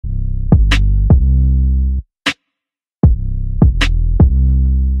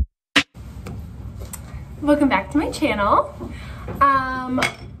Welcome back to my channel.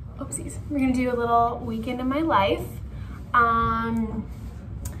 Oopsies. We're gonna do a little weekend in my life.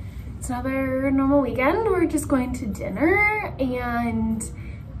 It's another normal weekend. We're just going to dinner and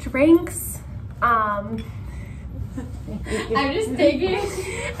drinks. I'm just taking.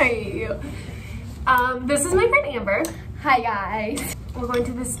 How are you? This is my friend Amber. Hi guys. We're going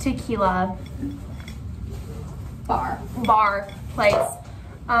to this tequila Bar place.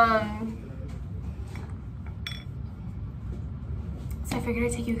 So I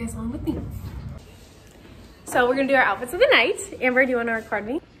figured I'd take you guys along with me. So we're gonna do our outfits of the night. Amber, do you wanna record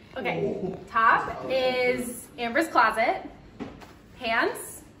me? Okay, top is Amber's closet.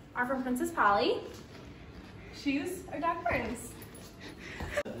 Pants are from Princess Polly. Shoes are Doc Burns.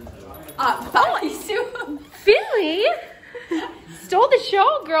 Finley stole the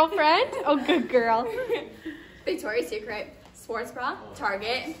show, girlfriend. Oh, good girl. Victoria's Secret sports bra.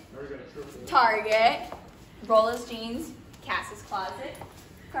 Target. Rollers jeans. Cass's closet.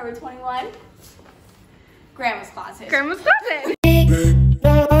 Forever 21. Grandma's closet. Grandma's closet.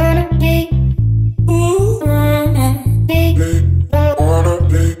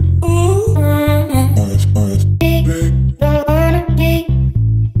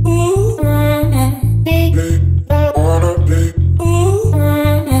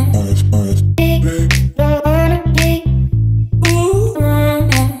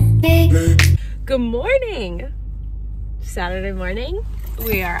 Good morning. Saturday morning.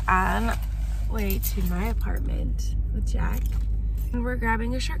 We are on way to my apartment with Jack. And we're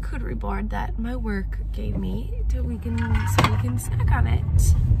grabbing a charcuterie board that my work gave me so we can snack on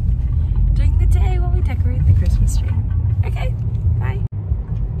it during the day while we decorate the Christmas tree. Okay, bye.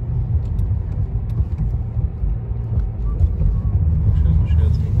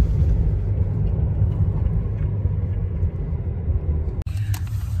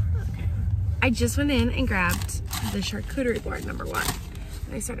 I just went in and grabbed the charcuterie board number 1.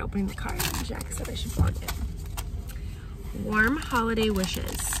 And I started opening the card and Jack said I should plug it. Warm holiday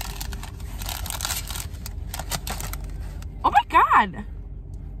wishes. Oh my God.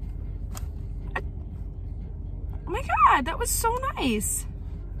 Oh my God, that was so nice.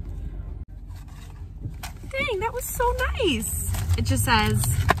 Dang, that was so nice. It just says,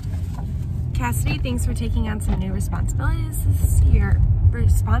 Cassidy, thanks for taking on some new responsibilities this year.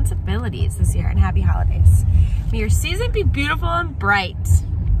 And happy holidays. May your season be beautiful and bright.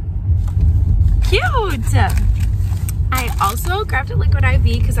 Cute. I also grabbed a liquid IV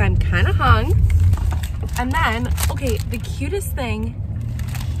because I'm kind of hung. And then, okay, the cutest thing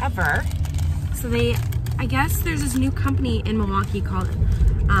ever. So I guess there's this new company in Milwaukee called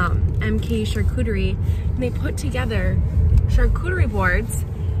MK Charcuterie. And they put together charcuterie boards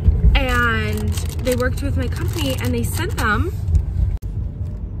and they worked with my company and they sent them.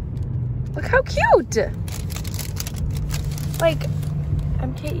 Look how cute! Like,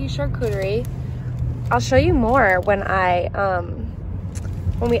 MKE Charcuterie. I'll show you more when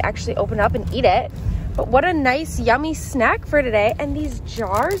when we actually open up and eat it. But what a nice, yummy snack for today. And these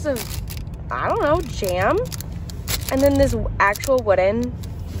jars of, I don't know, jam. And then this actual wooden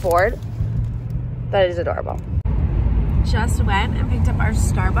board. That is adorable. Just went and picked up our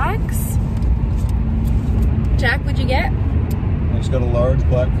Starbucks. Jack, what'd you get? I just got a large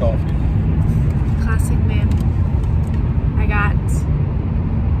black coffee. Classic man. I got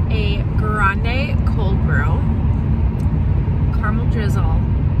a grande cold brew, caramel drizzle,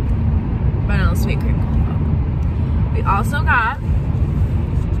 vanilla sweet cream cold foam. We also got,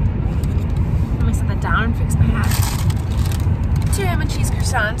 let me set that down and fix my hat, 2 ham and cheese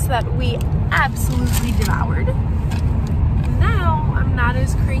croissants that we absolutely devoured. Now I'm not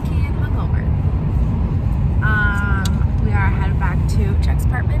as cranky and hungover. We are headed back to Jack's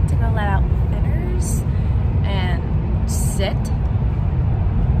apartment to go let out bitters and sit,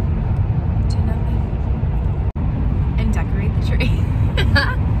 do nothing, and decorate the tree.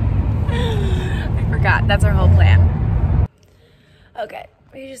 I forgot, that's our whole plan. Okay,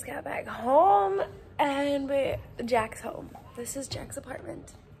 we just got back home and Jack's home. This is Jack's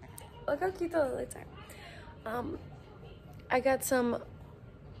apartment. Look how cute the lights are. I got some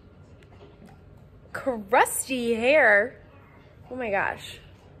crusty hair. Oh my gosh.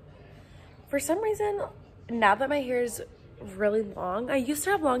 For some reason, now that my hair is really long, I used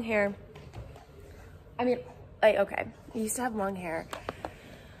to have long hair. I mean, like, okay, I used to have long hair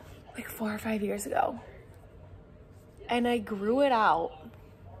like 4 or 5 years ago. And I grew it out.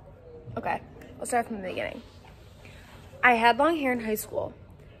 Okay, I'll start from the beginning. I had long hair in high school.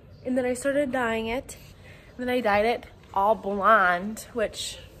 And then I started dyeing it. And then I dyed it all blonde,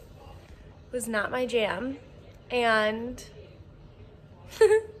 which was not my jam. And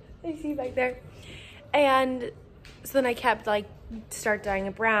you see back there. And so then I kept like, start dyeing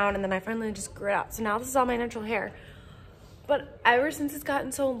it brown, and then I finally just grew it out. So now this is all my natural hair. But ever since it's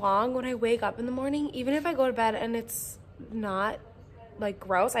gotten so long, when I wake up in the morning, even if I go to bed and it's not like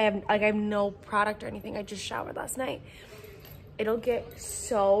gross, I have no product or anything, I just showered last night, it'll get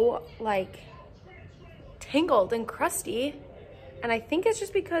so like tangled and crusty. And I think it's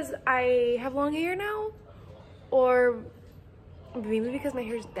just because I have long hair now, or maybe because my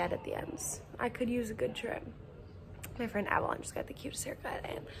hair's dead at the ends. I could use a good trim. My friend Avalon just got the cutest haircut,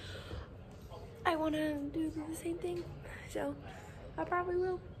 and I want to do the same thing, so I probably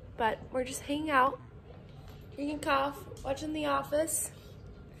will. But we're just hanging out, drinking coffee, watching The Office.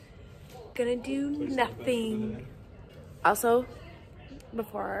 Gonna do nothing. Also,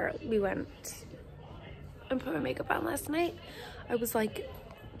 before we went and put my makeup on last night, I was like,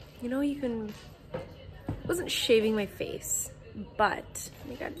 you know, you can, I wasn't shaving my face, but oh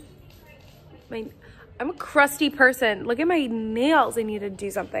my god, I'm a crusty person. Look at my nails. I need to do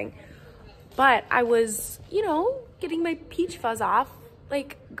something. But I was, you know, getting my peach fuzz off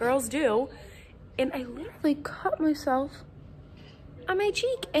like girls do. And I literally cut myself on my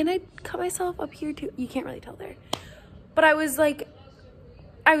cheek. And I cut myself up here too. You can't really tell there. But I was like,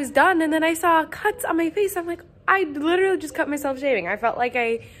 I was done. And then I saw cuts on my face. I'm like, I literally just cut myself shaving. I felt like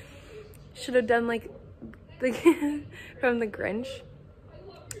I should have done like from the Grinch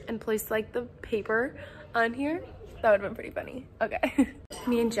and placed like the paper on here. That would have been pretty funny. Okay.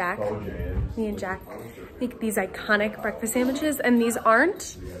 Me and Jack make these iconic breakfast sandwiches, and these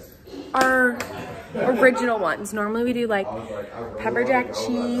aren't our original ones. Normally we do like pepper jack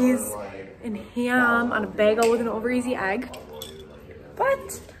cheese and ham on a bagel with an over easy egg.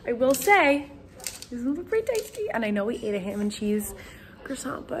 But I will say, these look pretty tasty. And I know we ate a ham and cheese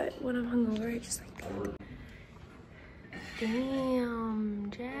croissant, but when I'm hungover, I just like that. Damn,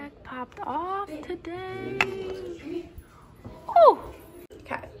 Jack popped off today. Oh,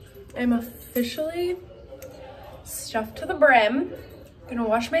 okay. I'm officially stuffed to the brim. Gonna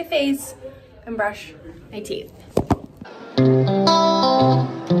wash my face and brush my teeth.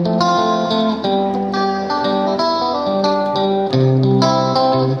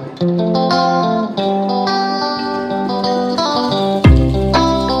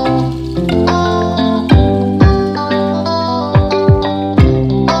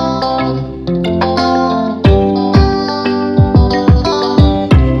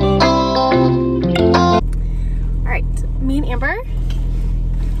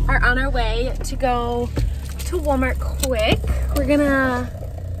 To go to Walmart quick. We're gonna,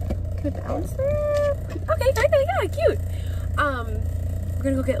 can I bounce there? Okay, yeah, cute. We're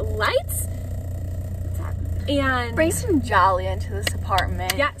gonna go get lights. What's that? And Bring some jolly into this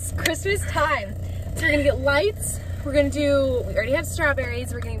apartment. Yes, Christmas time. So we're gonna get lights. We're gonna do, we already have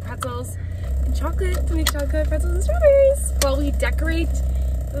strawberries. We're getting pretzels and chocolate. To make chocolate, pretzels, and strawberries while we decorate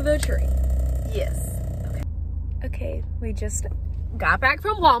the tree. Yes. Okay, we just got back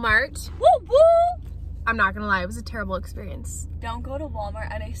from Walmart. Woo woo! I'm not gonna lie, it was a terrible experience. Don't go to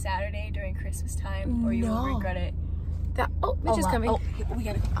Walmart on a Saturday during Christmas time, or you will regret it. Mitch is coming. Oh, we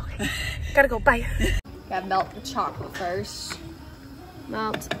gotta go. Okay. Gotta go, bye. Gotta melt the chocolate first.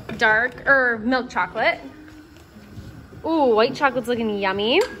 Melt milk chocolate. Ooh, white chocolate's looking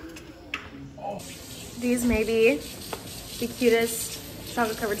yummy. These may be the cutest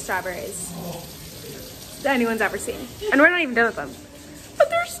chocolate covered strawberries that anyone's ever seen. And we're not even done with them. But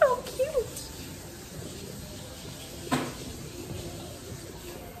they're so cute.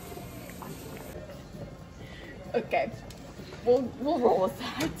 Okay, we'll roll with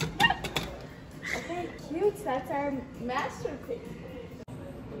that. Okay, cute. That's our masterpiece.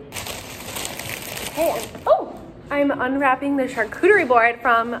 Hey, I'm unwrapping the charcuterie board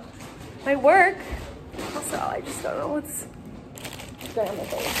from my work. Also, I just don't know what's going on my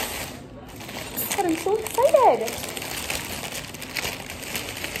face. God, I'm so excited.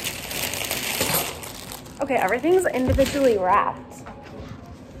 Okay, everything's individually wrapped.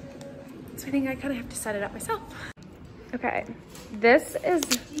 So I think I kind of have to set it up myself. Okay, this is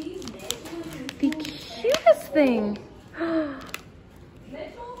the cutest thing.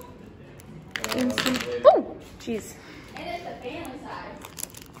 Oh, jeez.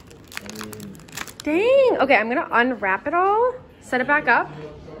 Dang. Okay, I'm gonna unwrap it all, set it back up,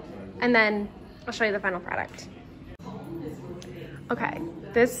 and then I'll show you the final product. Okay,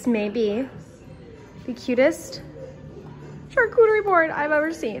 this may be the cutest charcuterie board I've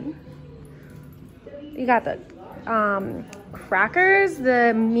ever seen. You got the crackers,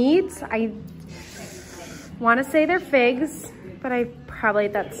 the meats. I want to say they're figs, but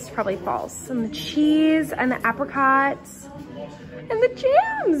that's probably false. And the cheese and the apricots and the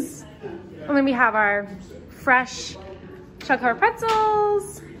jams. And then we have our fresh chocolate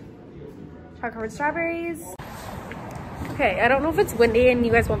pretzels, chocolate strawberries. Okay, I don't know if it's windy and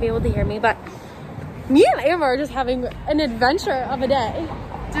you guys won't be able to hear me, but me and Amber are just having an adventure of a day.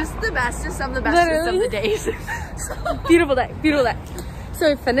 Just the bestest of the bestest of the days. Beautiful day, beautiful day. So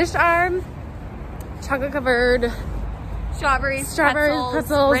we finished our chocolate covered Strawberries,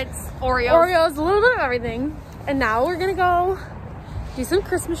 pretzels, Ritz, Oreos, a little bit of everything. And now we're gonna go do some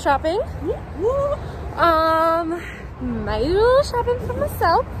Christmas shopping. Might do a little shopping for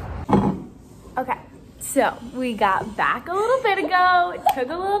myself. Okay, so we got back a little bit ago, took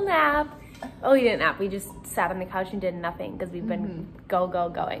a little nap. Oh, we didn't nap, we just sat on the couch and did nothing because we've been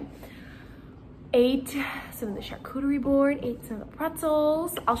going. Ate some of the charcuterie board, ate some of the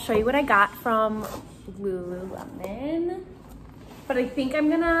pretzels. I'll show you what I got from Lululemon. But I think I'm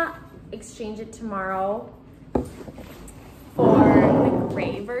gonna exchange it tomorrow for the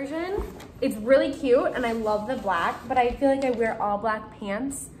gray version. It's really cute and I love the black, but I feel like I wear all black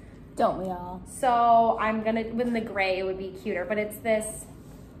pants. Don't we all? So I'm gonna, with the gray, it would be cuter, but it's this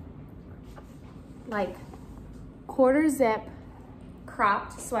like quarter zip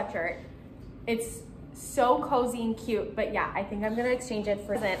cropped sweatshirt. It's so cozy and cute, but yeah, I think I'm gonna exchange it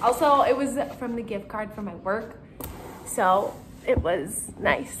for that. Also, it was from the gift card for my work, so it was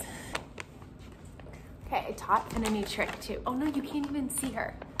nice. Okay, I taught Finn a new trick too. Oh no, you can't even see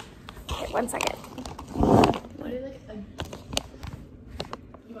her. Okay, 1 second. What is like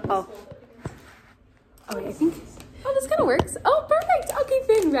Oh, I think, oh, this kind of works. Oh, perfect. Okay,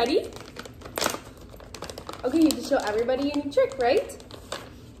 Finn, ready? Okay, you have to show everybody a new trick, right?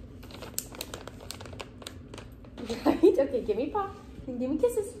 Right? Okay, give me a paw. And give me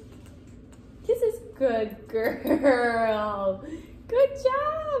kisses. Kisses. Good girl. Good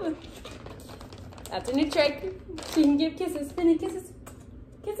job. That's a new trick. She can give kisses. Finny, kisses.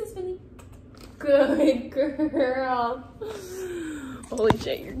 Kisses, Finny. Good girl. Holy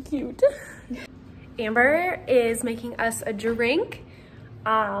shit, you're cute. Amber is making us a drink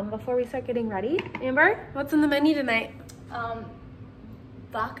before we start getting ready. Amber, what's in the menu tonight?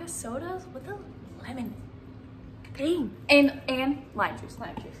 vodka sodas with a lemon. Dang. And lime juice.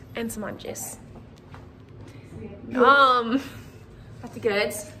 And some orange juice. That's the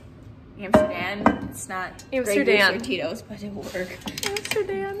goods. Amsterdam. It's not Amsterdam. Grey Goose or Tito's, but it will work.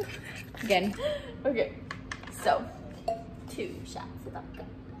 Amsterdam. Again. Okay. So, 2 shots of vodka.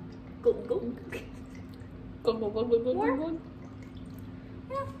 Go, go. Go, go, go, go, go, More? go, go.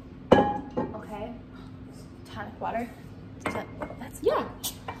 Yeah. Okay. Tonic water. That's Yeah.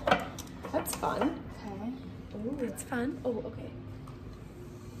 That's fun. okay. Oh, it's fun. Oh, okay.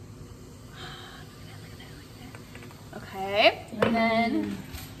 Okay. And then,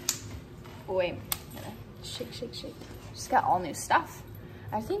 oh wait. Shake, shake, shake. Just got all new stuff.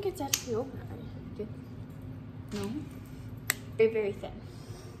 I think it's actually open already. No? Very, very thin.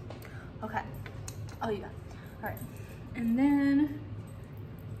 Okay. Oh, yeah. All right. And then,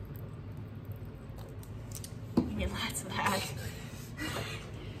 we need lots of that.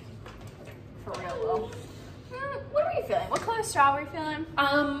 For real, though. What are you feeling? What color straw are you feeling?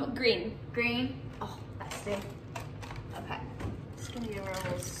 Green. Green? Oh, that's it. Okay. Just gonna give her a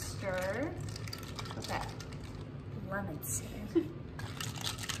little stir. What's that? Lemon cedar.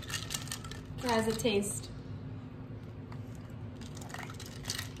 How does it taste?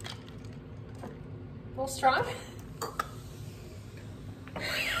 A little strong?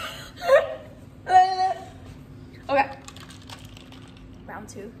 Okay. Round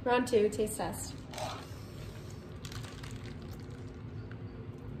 2. Round 2, taste test.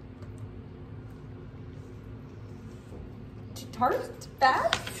 Tart?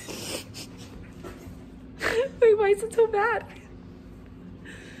 Bad? Wait, why is it so bad?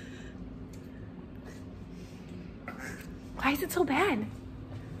 Why is it so bad?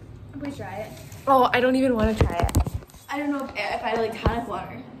 I'm gonna try it. Oh, I don't even want to try it. I don't know if I like tonic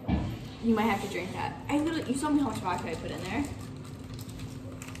water. You might have to drink that. I literally, you saw me how much vodka I put in there.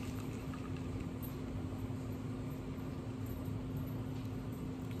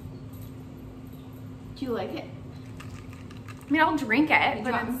 Do you like it? I mean, I'll drink it,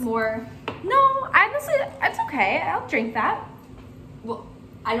 but it's more. no. Honestly, it's okay. I'll drink that. Well,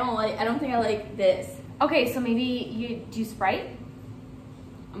 I don't think I like this. Okay, so maybe you do Sprite.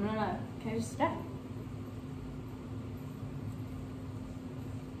 I'm gonna. Can I just? Yeah.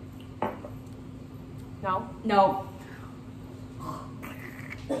 No. No.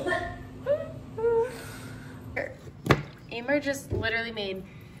 Amber just literally made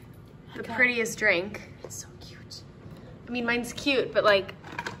the prettiest drink. It's so cute. I mean, mine's cute, but like,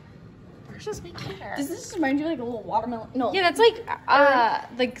 Where's this my hair? Does this remind you like a little watermelon? No. Yeah, that's like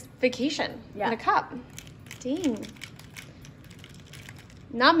vacation in a cup. Dang.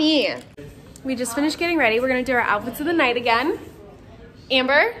 Not me. We just finished getting ready. We're gonna do our outfits of the night again.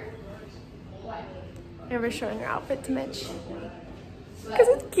 Amber. Amber's showing her outfit to Mitch. Because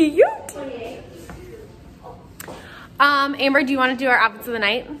it's cute. Amber, do you want to do our outfits of the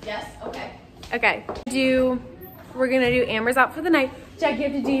night? Yes, okay. Okay. We're gonna do Amber's outfit for the night. Jack, you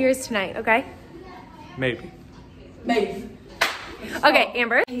have to do yours tonight, okay? Maybe. Okay,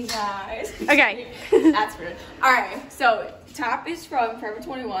 Amber. Hey guys. Okay. That's rude. Alright, so top is from Forever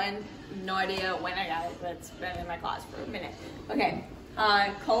 21. No idea when I got it, but it's been in my closet for a minute. Okay.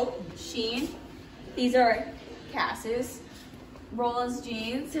 Coat, Sheen. These are Cass's. Rolla's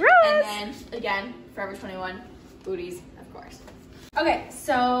jeans. Rolla's. And then again, Forever 21 booties, of course. Okay,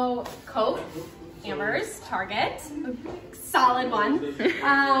 so coat, Amber's, Target. Solid one.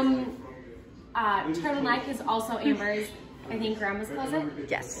 Turtleneck is also Amber's. I think Grandma's closet.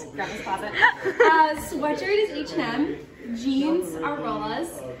 Yes, Grandma's closet. Sweatshirt is H&M. Jeans are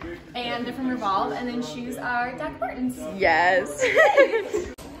Rolla's, and they're from Revolve. And then shoes are Doc Martens. Yes.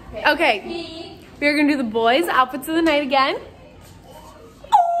 Okay, we're gonna do the boys' outfits of the night again.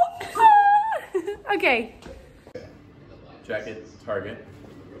 Okay. Jacket, Target.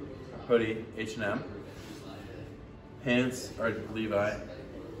 Hoodie, H&M. Pants are Levi.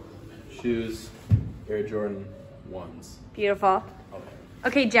 Shoes, Air Jordan 1s. Beautiful.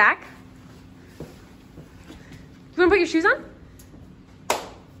 Okay, Jack. You wanna put your shoes on? I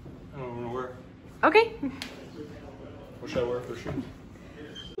don't want to wear. Okay. What should I wear for shoes?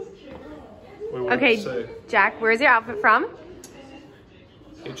 Wait, what Okay, did it say? Jack, where's your outfit from?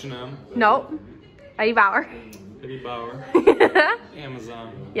 H&M. Nope. Eddie Bauer. Eddie Bauer.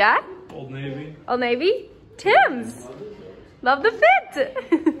 Amazon. Yeah? Old Navy. Old Navy? Tim's. Love the fit.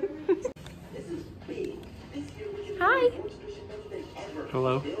 Hi.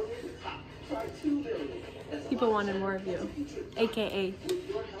 Hello. People wanted more of you, AKA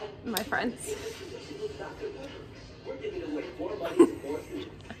my friends.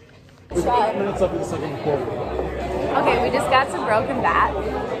 5 minutes up in the second quarter. Okay, we just got some broken bat. We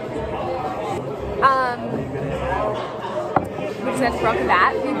just got some broken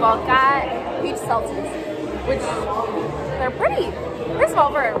bat. We both got peach seltzers, which they're pretty. First of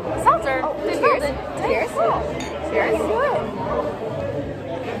all, for a seltzer, cheers. Cheers. Cheers.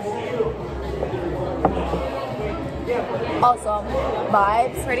 Also,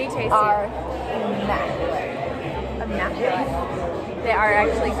 vibes Pretty tasty. are immaculate. Immaculate. They are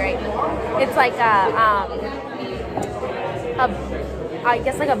actually great. It's like I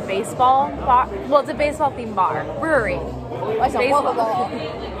guess like a baseball bar. Well, it's a baseball themed bar. Brewery.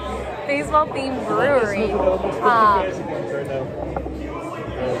 Baseball themed brewery.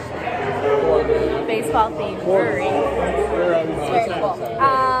 Baseball themed brewery. Very cool.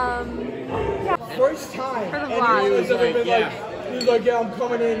 First time. For the And vlog. he was like, yeah, I'm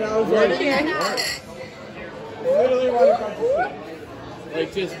coming in. And I was like, literally right across the street. Like,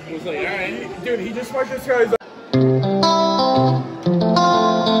 just was like, all right. Dude, he just marked this guy.